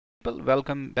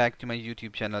Welcome back to my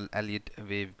YouTube channel Elliott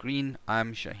Wave Green.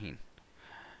 I'm Shaheen.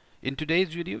 In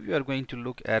today's video we are going to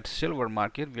look at silver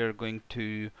market. We are going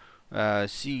to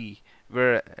see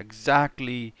where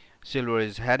exactly silver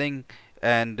is heading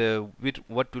and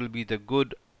what will be the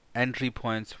good entry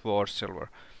points for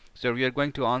silver. So we are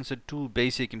going to answer two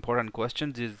basic important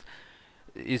questions.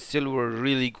 Is silver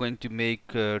really going to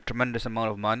make a tremendous amount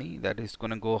of money that is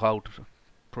going to go out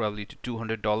probably to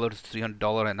 $200,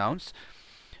 $300 an ounce?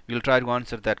 We'll try to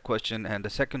answer that question. And the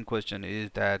second question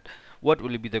is that what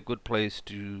will be the good place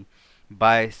to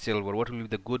buy silver? What will be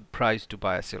the good price to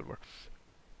buy silver?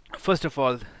 First of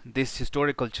all, this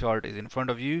historical chart is in front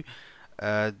of you.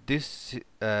 This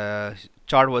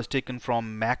chart was taken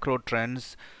from macro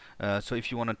trends. So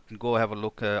if you want to go have a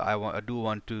look, I do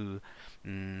want to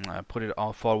put it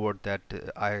all forward that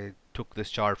I took this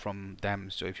chart from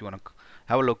them. So if you want to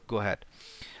have a look, go ahead.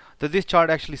 So this chart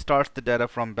actually starts the data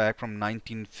from back from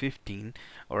 1915.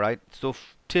 All right, so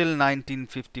till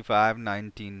 1955,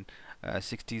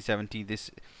 1960, 70, this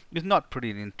is not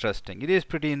pretty interesting. It is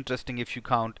pretty interesting if you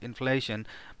count inflation,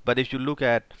 but if you look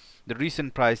at the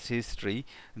recent price history,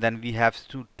 then we have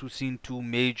seen two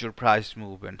major price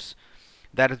movements.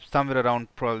 That is somewhere around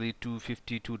probably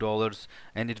 $2.52,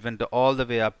 and it went all the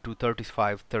way up to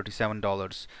 $35,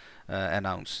 $37 an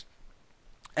ounce.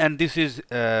 And this is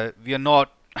we are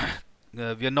not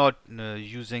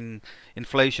using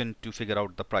inflation to figure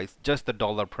out the price, just the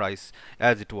dollar price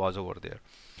as it was over there.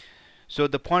 So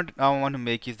the point I want to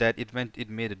make is that it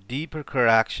made a deeper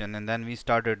correction, and then we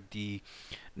started the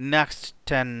next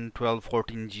 10, 12,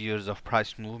 14 years of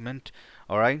price movement.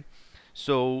 All right.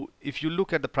 So if you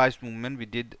look at the price movement,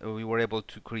 we were able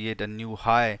to create a new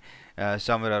high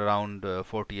somewhere around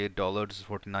 $48,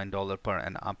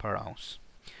 $49 per ounce.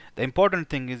 The important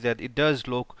thing is that it does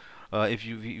look, if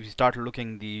we start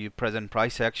looking the present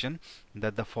price action,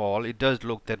 that the fall, it does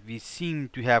look that we seem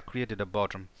to have created a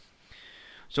bottom.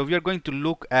 So we are going to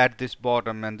look at this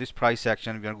bottom and this price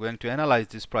action. We are going to analyze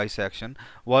this price action,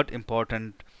 what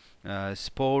important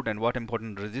support and what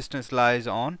important resistance lies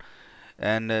on,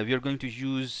 and we are going to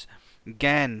use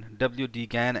W D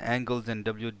Gann angles and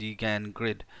W D Gann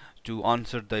grid to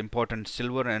answer the important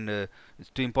silver and the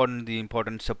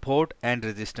important support and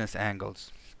resistance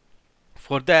angles.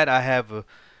 For that, I have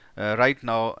right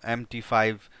now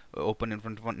MT5 open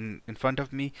in front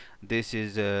of me. This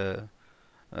is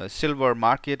silver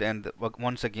market, and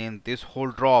once again this whole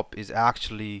drop is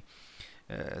actually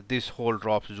this whole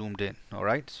drop zoomed in. All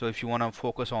right, so if you want to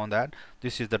focus on that,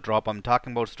 this is the drop I'm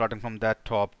talking about, starting from that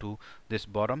top to this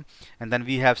bottom, and then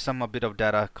we have a bit of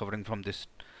data covering from this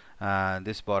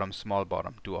this bottom, small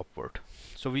bottom, to upward.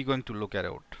 So we're going to look at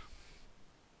it.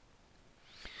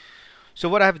 So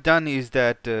what I've done is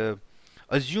that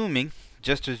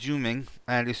just assuming,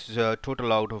 and this is a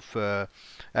total out of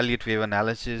Elliott wave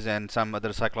analysis and some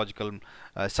other psychological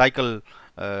cycle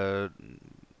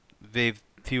wave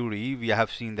theory, we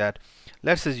have seen that,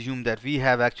 let's assume that we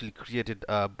have actually created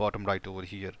a bottom right over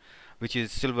here, which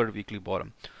is silver weekly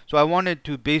bottom. So I wanted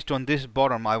to, based on this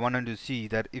bottom, I wanted to see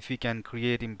that if we can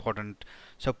create important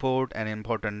support and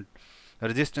important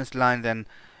resistance lines, and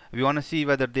we want to see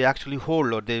whether they actually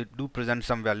hold or they do present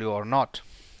some value or not.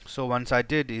 So once I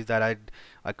did is that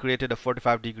I created a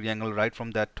 45-degree angle right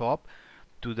from that top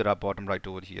to the bottom right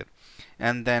over here,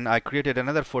 and then I created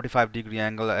another 45-degree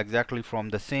angle exactly from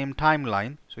the same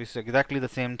timeline. So it's exactly the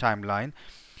same timeline,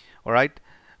 all right,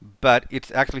 but it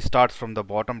actually starts from the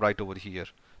bottom right over here.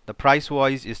 The price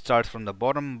wise it starts from the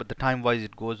bottom, but the time wise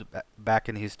it goes back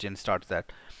in history and starts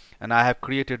that. And I have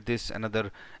created this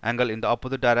another angle in the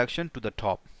opposite direction to the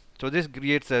top. So this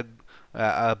creates a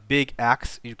big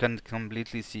axe. You can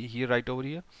completely see here, right over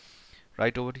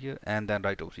here, and then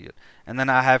right over here. And then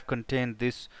I have contained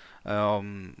this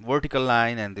vertical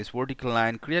line and this vertical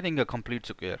line, creating a complete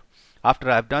square.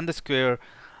 After I've done the square,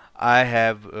 I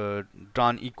have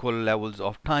drawn equal levels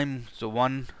of time. So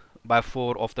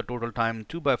 1/4 of the total time,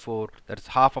 2/4, that's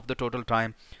half of the total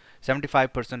time,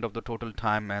 75% of the total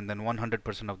time, and then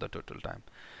 100% of the total time.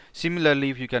 Similarly,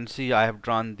 if you can see, I have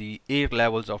drawn the 8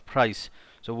 levels of price.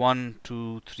 So 1,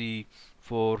 2, 3,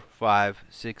 4, 5,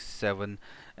 6, 7,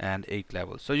 and 8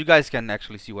 levels. So you guys can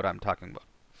actually see what I'm talking about.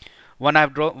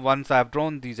 Once I've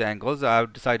drawn these angles,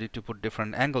 I've decided to put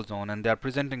different angles on, and they are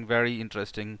presenting very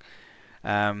interesting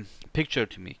picture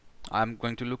to me. I'm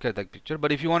going to look at that picture,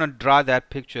 but if you want to draw that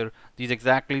picture, these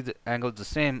exactly the angles the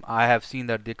same, I have seen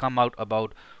that they come out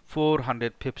about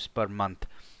 400 pips per month.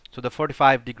 So the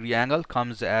 45-degree angle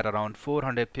comes at around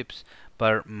 400 pips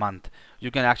per month. You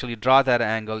can actually draw that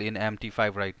angle in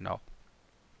MT5 right now.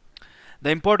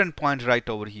 The important point right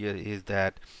over here is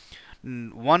that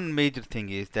one major thing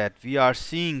is that we are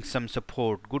seeing some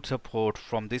support, good support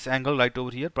from this angle right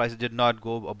over here. Prices did not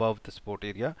go above the support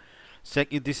area.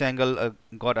 This angle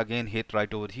got again hit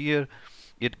right over here.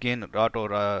 It gained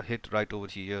or hit right over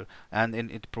here, and then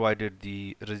it provided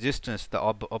the resistance. The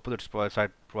opposite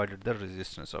side provided the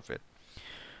resistance of it.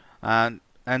 And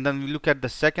then we look at the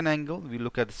second angle. We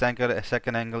look at the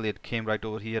second angle. It came right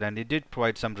over here, and it did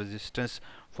provide some resistance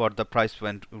for the price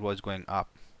when it was going up.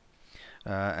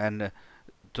 And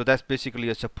so that's basically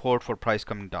a support for price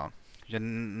coming down.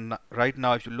 Right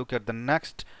now, if you look at the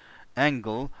next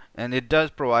angle, and it does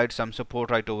provide some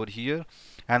support right over here,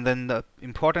 and then the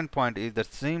important point is the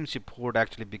same support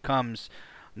actually becomes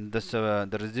this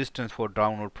the resistance for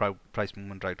downward price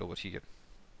movement right over here.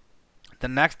 The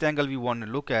next angle we want to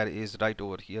look at is right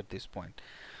over here at this point.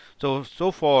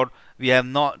 So far we have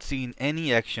not seen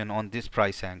any action on this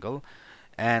price angle,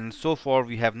 and so far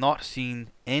we have not seen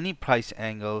any price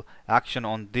angle action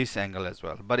on this angle as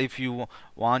well. But if you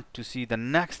want to see the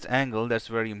next angle, that's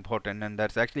very important, and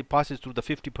that actually passes through the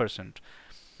 50%.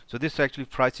 So this actually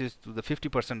prices to the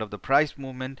 50% of the price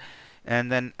movement,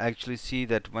 and then actually see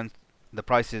that when the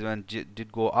prices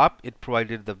did go up, it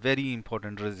provided the very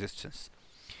important resistance.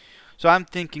 So I'm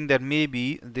thinking that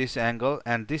maybe this angle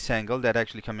and this angle that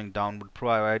actually coming down would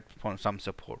provide some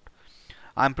support.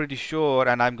 I'm pretty sure,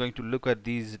 and I'm going to look at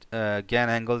these Gann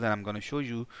angles, and I'm going to show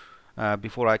you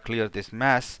before I clear this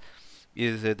mess,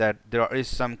 is that there is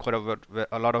some quite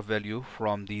a lot of value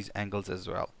from these angles as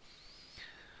well.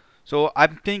 So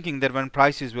I'm thinking that when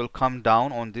prices will come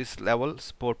down on this level,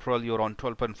 support probably around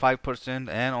 12.5%,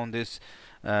 and on this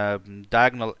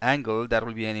diagonal angle, that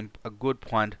will be a good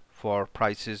point for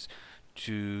prices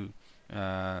to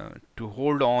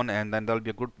hold on, and then there'll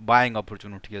be a good buying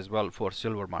opportunity as well for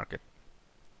silver market.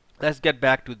 Let's get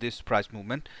back to this price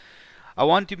movement. I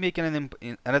want to make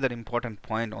another important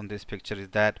point on this picture is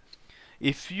that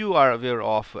if you are aware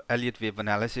of Elliott wave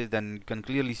analysis, then you can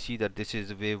clearly see that this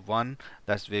is wave 1,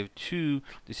 that's wave 2,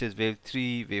 this is wave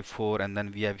 3, wave 4, and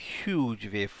then we have huge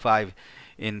wave 5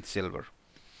 in silver.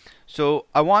 So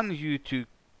I want you to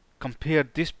compare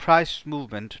this price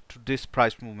movement to this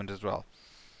price movement as well,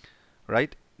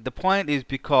 right? The point is,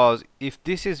 because if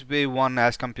this is wave 1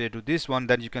 as compared to this one,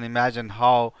 then you can imagine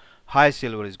how high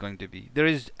silver is going to be. There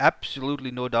is absolutely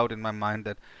no doubt in my mind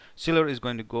that silver is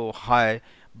going to go high,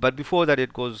 but before that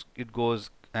it goes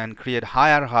and create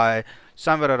higher high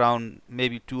somewhere around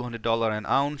maybe $200 an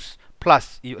ounce,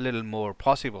 plus a little more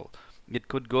possible. It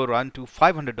could go around to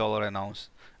 $500 an ounce,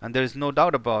 and there is no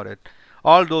doubt about it.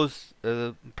 All those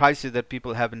prices that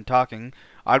people have been talking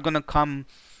are going to come,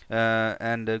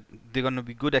 and they're going to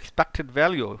be good expected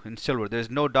value in silver. There's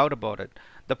no doubt about it.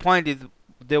 The point is,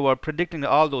 they were predicting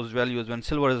all those values when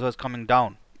silver was coming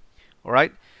down.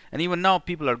 Alright, and even now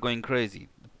people are going crazy.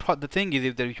 The thing is,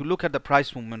 if you look at the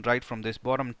price movement right from this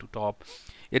bottom to top,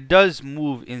 it does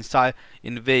move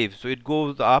in waves. So it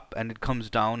goes up and it comes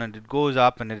down, and it goes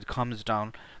up and it comes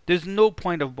down. There's no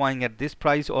point of buying at this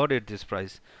price or at this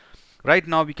price. Right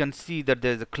now we can see that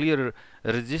there's a clear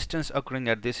resistance occurring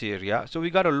at this area. So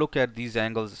we got to look at these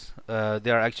angles.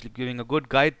 They are actually giving a good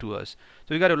guide to us.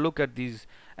 So we got to look at these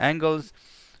angles.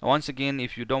 Once again,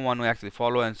 if you don't want to actually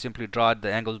follow and simply draw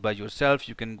the angles by yourself,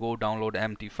 you can go download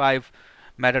MT5,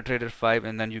 MetaTrader 5,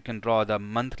 and then you can draw the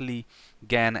monthly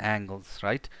Gann angles,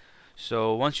 right?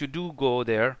 So once you do go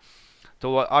there,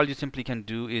 so all you simply can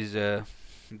do is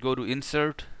go to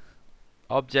Insert,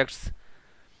 Objects,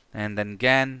 and then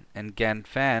Gann and Gann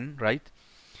fan, right?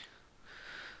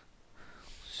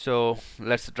 So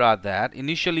let's draw that.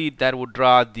 Initially that would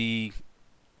draw the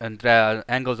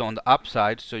angles on the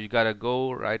upside, so you gotta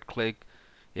go right click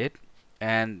it,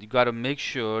 and you gotta make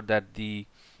sure that the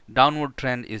downward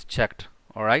trend is checked.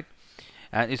 Alright,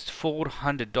 and it's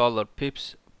 $400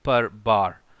 pips per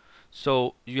bar.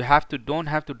 So you don't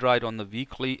have to draw it on the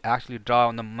weekly, actually draw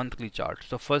on the monthly chart.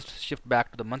 So first shift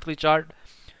back to the monthly chart,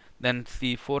 then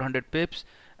see 400 pips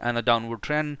and a downward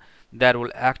trend. That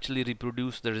will actually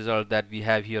reproduce the result that we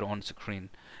have here on screen,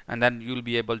 and then you'll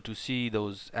be able to see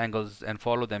those angles and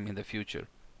follow them in the future.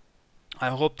 I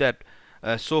hope that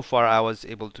so far I was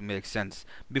able to make sense.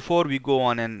 Before we go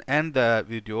on and end the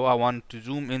video, I want to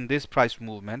zoom in this price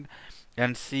movement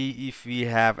and see if we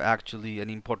have actually an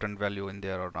important value in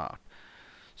there or not.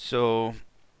 So,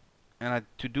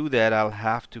 to do that, I'll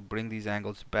have to bring these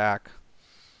angles back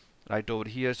right over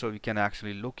here so we can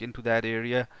actually look into that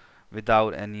area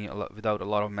without a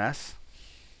lot of mess.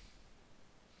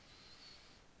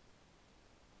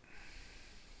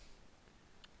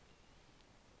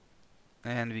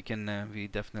 And we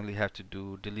definitely have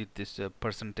to delete this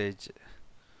percentage.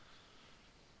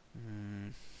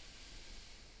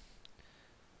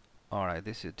 Alright,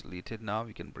 this is deleted now.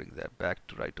 We can bring that back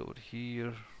to right over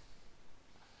here.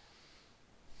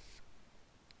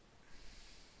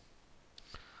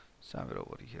 Somewhere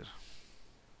over here.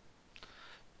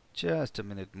 Just a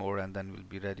minute more and then we'll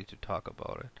be ready to talk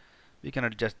about it. We can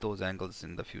adjust those angles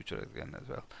in the future again as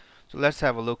well. So let's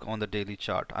have a look on the daily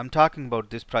chart. I'm talking about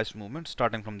this price movement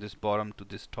starting from this bottom to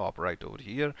this top right over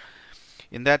here.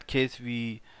 In that case,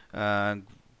 we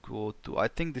go to, I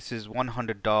think this is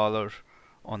 $100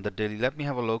 on the daily. Let me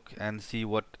have a look and see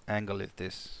what angle is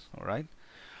this. Alright,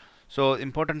 so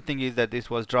important thing is that this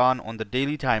was drawn on the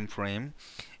daily time frame,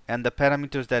 and the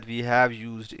parameters that we have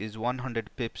used is 100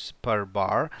 pips per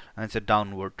bar, and it's a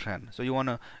downward trend. So you want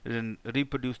to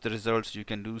reproduce the results, you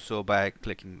can do so by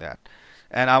clicking that.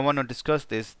 And I want to discuss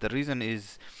this. The reason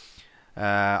is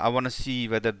I want to see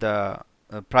whether the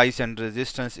price and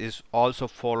resistance is also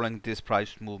following this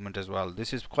price movement as well.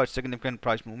 This is quite significant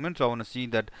price movement, so I want to see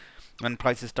that when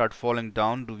prices start falling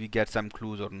down, do we get some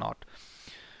clues or not.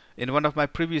 In one of my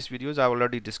previous videos, I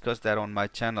already discussed that on my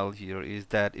channel here, is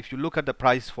that if you look at the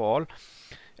price fall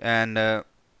and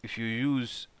if you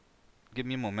use, give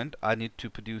me a moment, I need to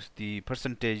produce the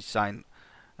percentage sign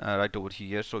right over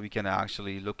here so we can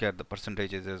actually look at the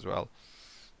percentages as well.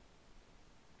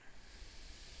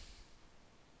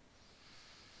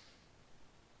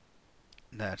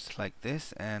 That's like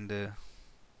this, and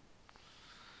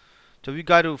so we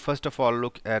got to first of all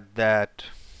look at that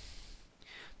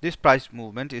this price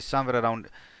movement is somewhere around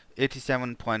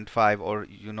 87.5, or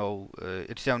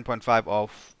 87.5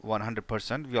 of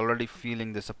 100%. we are already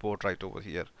feeling the support right over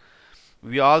here.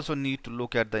 We also need to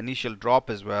look at the initial drop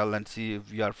as well and see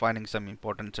if we are finding some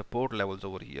important support levels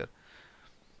over here.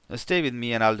 Stay with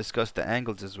me and I'll discuss the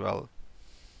angles as well.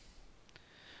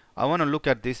 I want to look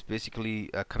at this basically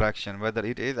a correction, whether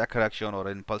it is a correction or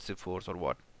an impulsive force or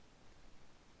what.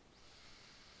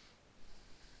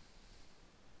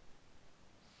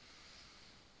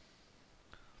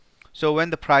 So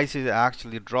when the price is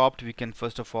actually dropped, we can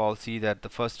first of all see that the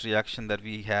first reaction that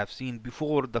we have seen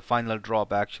before the final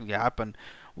drop actually happened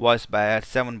was by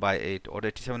 7 by 8 or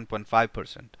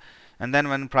 87.5%. And then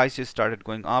when prices started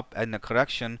going up in a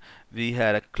correction, we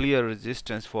had a clear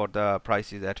resistance for the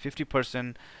prices at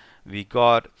 50%. We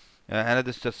got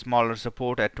another smaller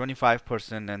support at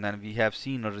 25%, and then we have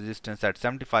seen a resistance at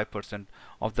 75%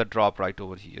 of the drop right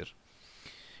over here.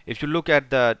 If you look at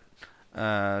the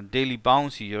daily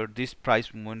bounce here, this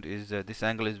price movement is this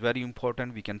angle is very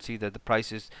important. We can see that the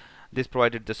prices, this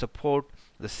provided the support,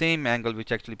 the same angle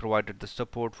which actually provided the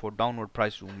support for downward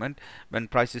price movement. When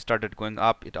prices started going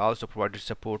up, it also provided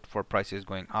support for prices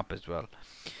going up as well.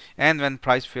 And when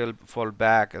price fall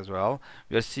back as well,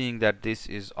 we are seeing that this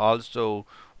is also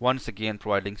once again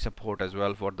providing support as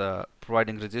well, for the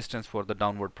providing resistance for the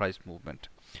downward price movement.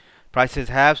 Prices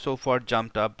have so far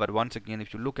jumped up, but once again,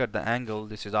 if you look at the angle,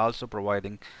 this is also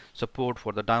providing support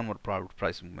for the downward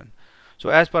price movement. So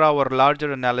as per our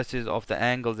larger analysis of the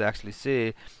angles, actually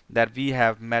say that we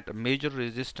have met a major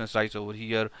resistance right over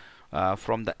here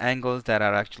from the angles that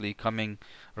are actually coming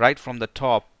right from the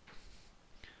top.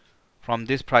 From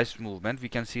this price movement, we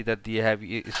can see that the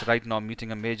heavy is right now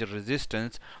meeting a major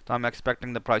resistance. So I'm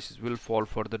expecting the prices will fall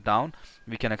further down.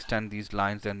 We can extend these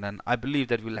lines, and then I believe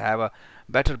that we'll have a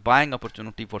better buying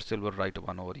opportunity for silver right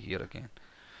on over here again.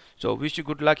 So wish you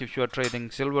good luck if you are trading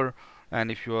silver,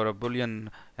 and if you are a bullion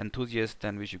enthusiast,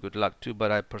 then wish you good luck too.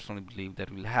 But I personally believe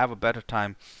that we'll have a better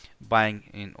time buying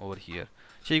in over here.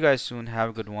 See you guys soon. Have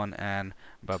a good one, and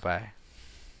bye bye.